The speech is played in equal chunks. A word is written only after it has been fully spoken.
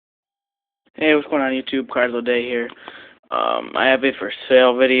Hey, what's going on YouTube? Cards of the Day here. I have a for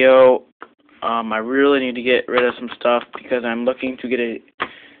sale video. I really need to get rid of some stuff because I'm looking to get a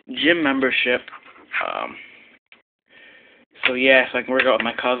gym membership. Um, so yeah, so I can work out with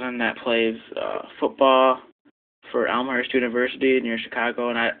my cousin that plays football for Elmhurst University near Chicago,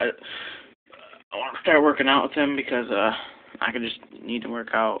 and I want to start working out with him because I could just need to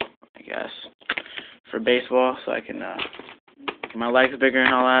work out, I guess, for baseball so I can get my legs bigger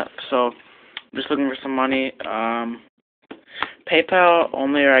and all that. So I'm just looking for some money. PayPal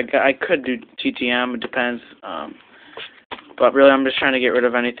only, or I could do TTM. It depends. But really, I'm just trying to get rid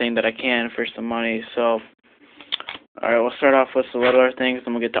of anything that I can for some money. So, all right, we'll start off with the littler things,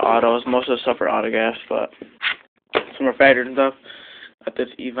 then we'll get to autos. Most of the stuff are autographs, but some refractors and stuff. Got this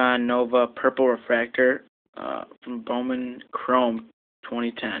Ivan Nova purple refractor from Bowman Chrome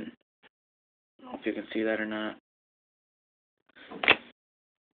 2010. I don't know if you can see that or not.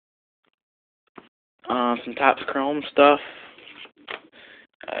 Some Topps Chrome stuff.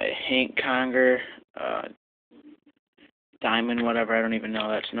 Hank Conger, Diamond, whatever, I don't even know.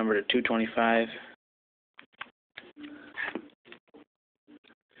 That's numbered to 225.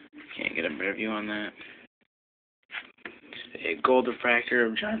 Can't get a better view on that. A gold refractor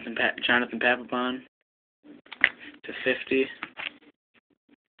of Jonathan Papelbon to 50.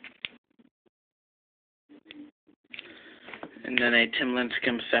 And then a Tim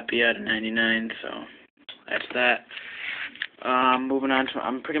Lincecum Sepia to 99, so that's that. Moving on to,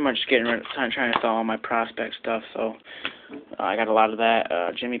 I'm pretty much getting rid of, trying to sell all my prospect stuff, so I got a lot of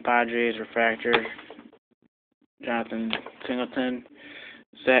that. Jimmy Padres, refractor, Jonathan Singleton,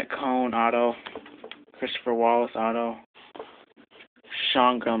 Zach Cohn, auto, Christopher Wallace, auto,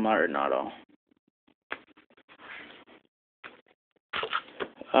 Sean Gilmartin, auto.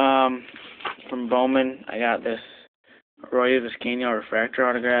 From Bowman, I got this Roy Vizcaino refractor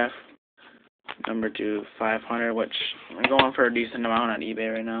autograph, number 500, which I'm going for a decent amount on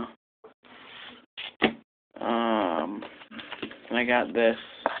eBay right now. And I got this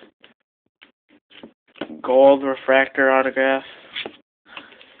gold refractor autograph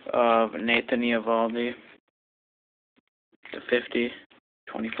of Nathan Eovaldi to 50,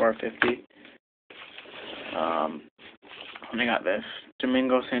 24/50. And I got this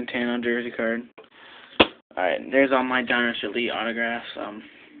Domingo Santana jersey card. Alright, there's all my Donruss Elite autographs.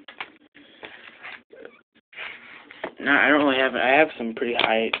 I don't really have. I have some pretty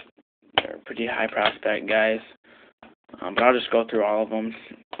high prospect guys, but I'll just go through all of them.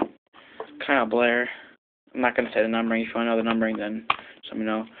 Kyle Blair. I'm not gonna say the numbering. If you want to know the numbering, then just let me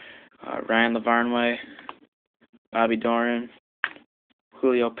know. Ryan Lavarnway, Bobby Doran,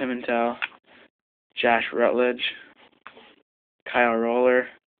 Julio Pimentel, Josh Rutledge, Kyle Roller,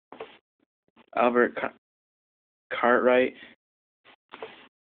 Albert Cartwright,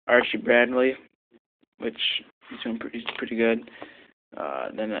 Archie Bradley, which he's doing pretty good.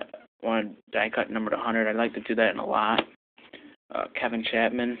 Then I wanted die cut number 100. I'd like to do that in a lot. Kevin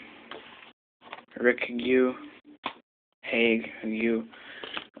Chapman, Rick Hugh,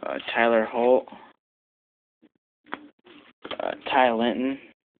 Tyler Holt, Ty Linton,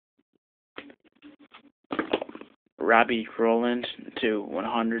 Robbie Rowland to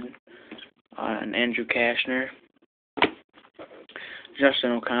 100, and Andrew Kashner,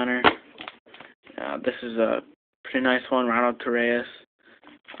 Justin O'Connor. This is a pretty nice one, Ronald Torreyes,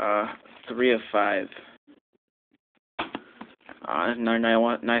 3/5.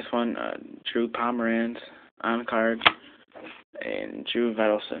 Another nice one, Drew Pomeranz on card, and Drew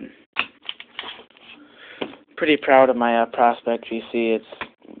Vedelson. Pretty proud of my prospect GC. It's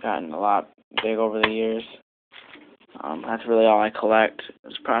gotten a lot big over the years. That's really all I collect.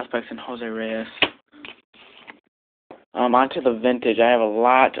 It's prospects and Jose Reyes. Onto the vintage. I have a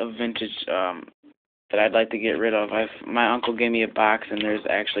lot of vintage that I'd like to get rid of. My uncle gave me a box, and there's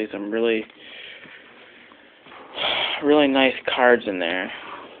actually some really nice cards in there.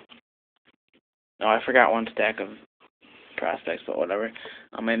 Oh, I forgot one stack of prospects, but whatever.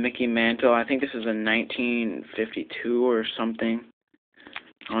 My Mickey Mantle. I think this is a 1952 or something.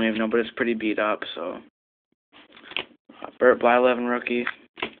 I don't even know, but it's pretty beat up. So, Bert Blyleven rookie.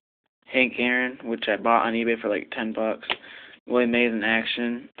 Hank Aaron, which I bought on eBay for like $10. Willie Mays in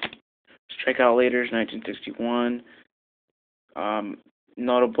action. Strikeout leaders, 1961.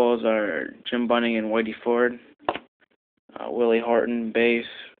 Notables are Jim Bunning and Whitey Ford. Willie Horton, base.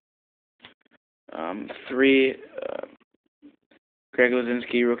 3 Greg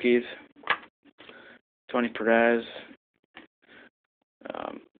Luzinski rookies. Tony Perez.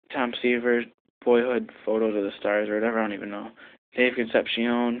 Tom Seaver, boyhood photos of the stars or whatever, I don't even know. Dave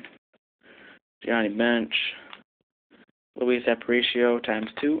Concepcion. Johnny Bench. Luis Aparicio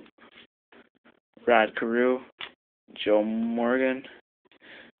 ×2. Rod Carew, Joe Morgan,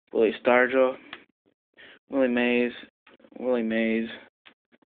 Willie Stargell, Willie Mays,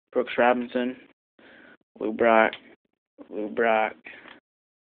 Brooks Robinson, Lou Brock,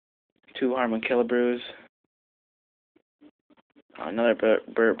 2 Harmon Killebrews, another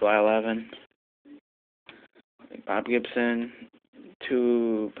Burt Bly 11, Bob Gibson,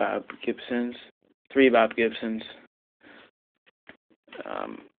 2 Bob Gibsons, 3 Bob Gibsons,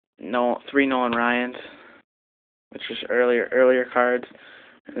 3 Nolan Ryans, which is earlier cards,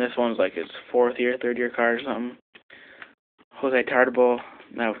 and this one's like his 4th year, 3rd year card or something. Jose Tartabull,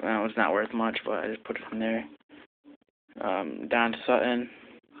 that was not worth much, but I just put it in there. Don Sutton,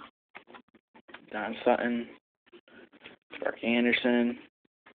 Sparky Anderson,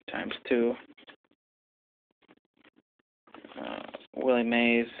 ×2. Willie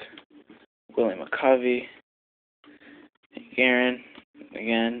Mays, Willie McCovey, Hank Aaron,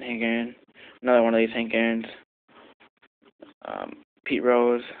 Hank Aaron, another one of these Hank Aarons, Pete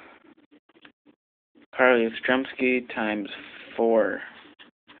Rose, Carly Yastrzemski ×4.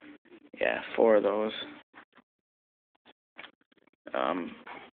 Yeah, 4 of those.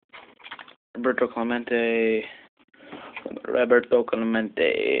 Roberto Clemente,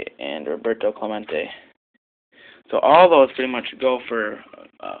 and Roberto Clemente. So all those pretty much go for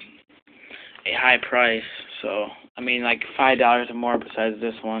a high price. So I mean, like $5 or more. Besides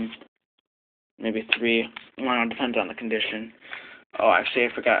this one, maybe $3. Well, it depends on the condition. Oh, actually,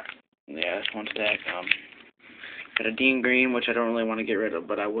 I forgot. Yeah, this one stack. Got a Dean Green, which I don't really want to get rid of,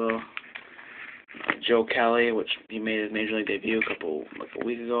 but I will. Joe Kelly, which he made his Major League debut a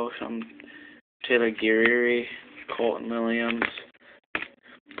week ago or something. Taylor Guerrieri, Colton Williams,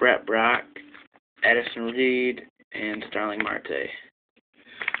 Brett Brock, Addison Reed, and Starling Marte.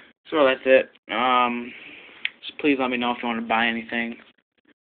 So that's it. Just please let me know if you want to buy anything.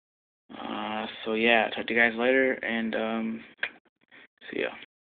 So yeah, talk to you guys later, and see ya.